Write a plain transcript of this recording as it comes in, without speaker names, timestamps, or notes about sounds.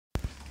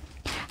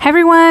Hi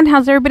everyone,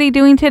 how's everybody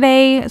doing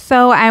today?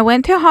 So I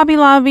went to Hobby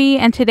Lobby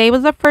and today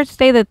was the first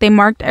day that they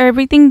marked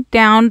everything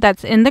down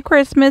that's in the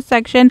Christmas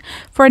section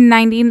for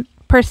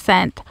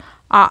 90%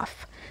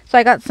 off. So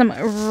I got some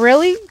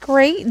really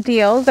great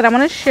deals that I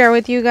want to share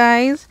with you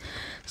guys.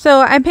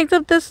 So I picked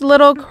up this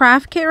little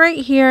craft kit right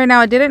here.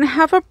 Now it didn't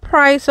have a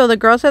price, so the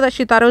girl said that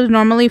she thought it was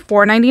normally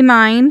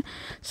 $4.99.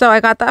 So I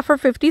got that for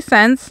 50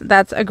 cents.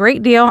 That's a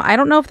great deal. I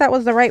don't know if that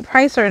was the right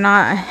price or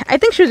not. I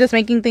think she was just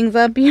making things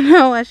up, you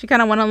know, as she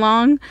kind of went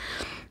along.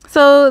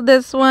 So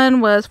this one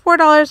was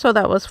 $4, so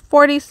that was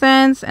 40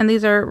 cents. And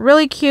these are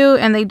really cute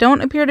and they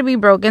don't appear to be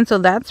broken, so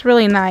that's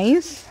really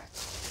nice.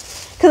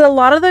 Because a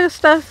lot of the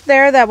stuff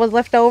there that was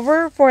left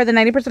over for the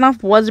 90%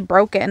 off was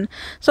broken.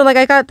 So like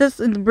I got this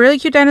really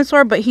cute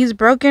dinosaur, but he's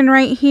broken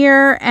right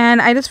here.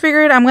 And I just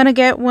figured I'm going to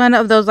get one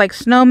of those like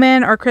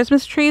snowmen or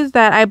Christmas trees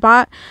that I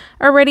bought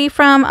already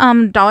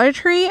from Dollar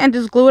Tree and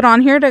just glue it on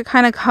here to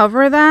kind of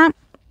cover that.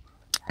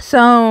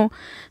 So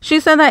she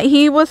said that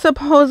he was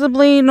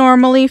supposedly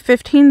normally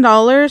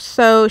 $15.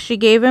 So she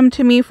gave him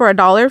to me for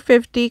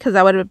 $1.50 because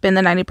that would have been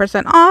the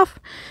 90% off.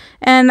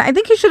 And I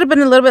think he should have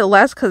been a little bit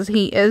less because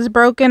he is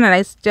broken and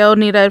I still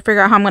need to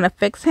figure out how I'm going to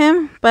fix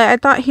him. But I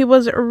thought he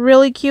was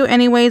really cute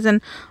anyways,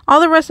 and all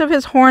the rest of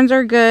his horns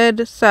are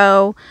good.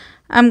 So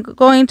I'm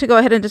going to go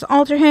ahead and just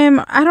alter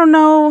him. I don't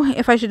know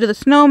if I should do the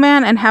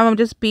snowman and have him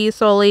just be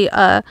solely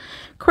a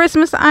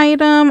Christmas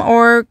item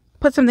or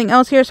put something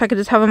else here so I could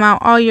just have him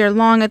out all year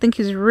long. I think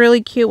he's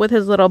really cute with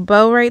his little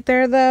bow right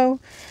there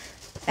though.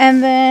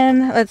 And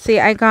then, let's see,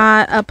 I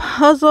got a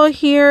puzzle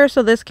here.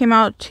 So this came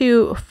out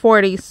to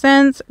 40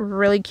 cents.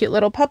 Really cute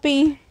little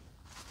puppy.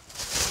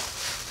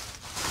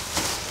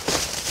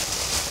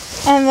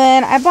 And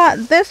then I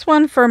bought this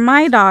one for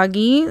my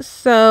doggy.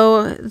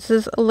 So this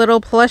is a little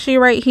plushie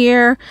right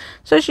here.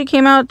 So she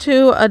came out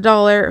to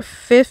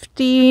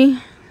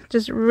 $1.50.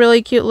 Just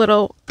really cute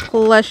little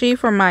plushie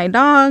for my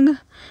dog.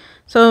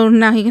 So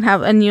now he can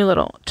have a new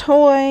little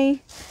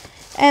toy.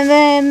 And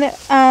then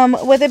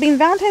with it being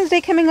Valentine's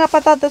Day coming up, I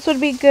thought this would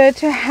be good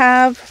to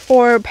have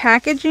for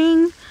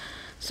packaging.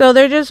 So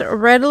they're just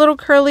red little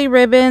curly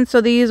ribbons. So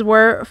these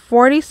were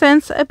 40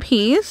 cents a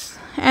piece.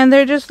 And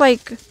they're just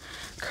like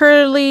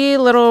curly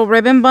little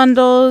ribbon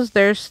bundles.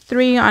 There's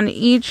 3 on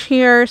each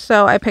here.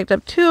 So I picked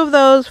up 2 of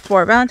those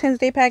for Valentine's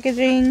Day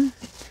packaging.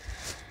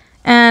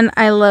 And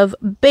I love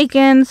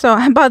bacon, so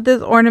I bought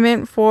this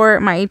ornament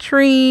for my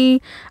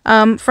tree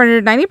for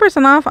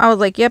 90% off. I was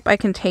like, yep, I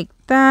can take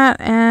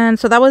that. And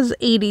so that was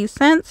 80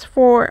 cents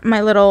for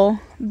my little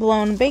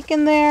blown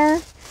bacon there.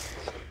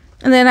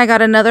 And then I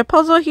got another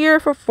puzzle here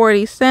for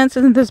 40 cents.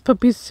 And this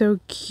puppy's so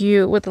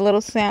cute with the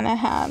little Santa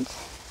hat.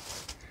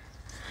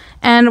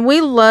 And we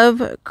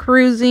love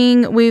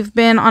cruising. We've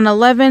been on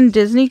 11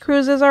 Disney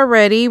cruises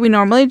already. We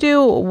normally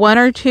do 1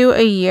 or 2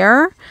 a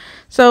year.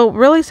 So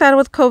really sad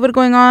with COVID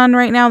going on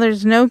right now.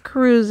 There's no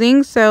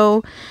cruising.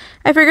 So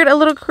I figured a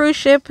little cruise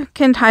ship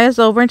can tie us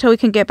over until we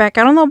can get back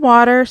out on the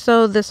water.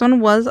 So this one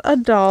was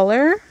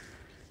 $1.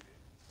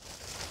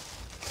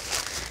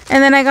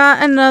 And then I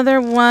got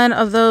another one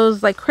of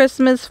those like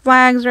Christmas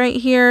flags right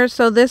here.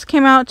 So this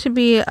came out to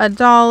be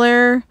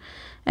 $1.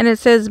 And it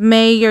says,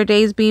 "May your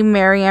days be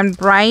merry and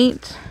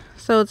bright."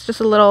 So it's just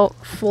a little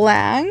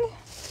flag.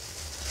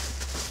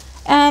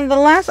 And the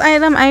last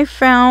item I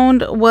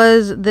found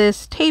was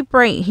this tape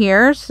right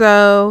here.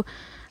 So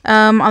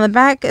on the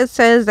back it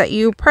says that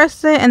you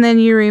press it and then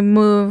you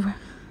remove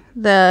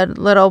the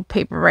little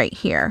paper right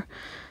here.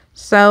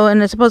 So,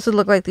 and it's supposed to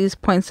look like these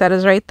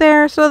poinsettias right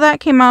there. So that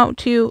came out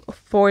to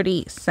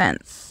 40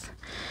 cents.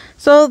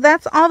 So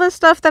that's all the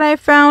stuff that I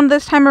found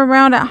this time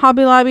around at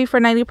Hobby Lobby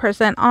for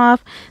 90%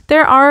 off.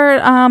 There are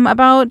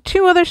about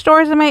 2 other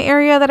stores in my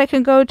area that I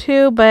could go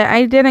to, but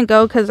I didn't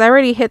go because I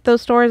already hit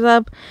those stores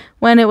up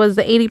when it was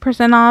the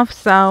 80% off.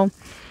 So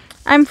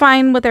I'm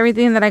fine with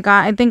everything that I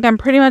got. I think I'm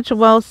pretty much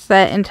well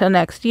set until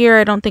next year.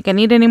 I don't think I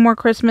need any more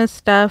Christmas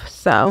stuff.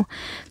 So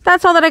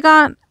that's all that I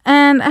got.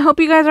 And I hope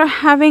you guys are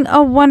having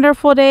a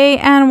wonderful day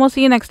and we'll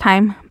see you next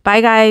time.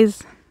 Bye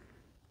guys.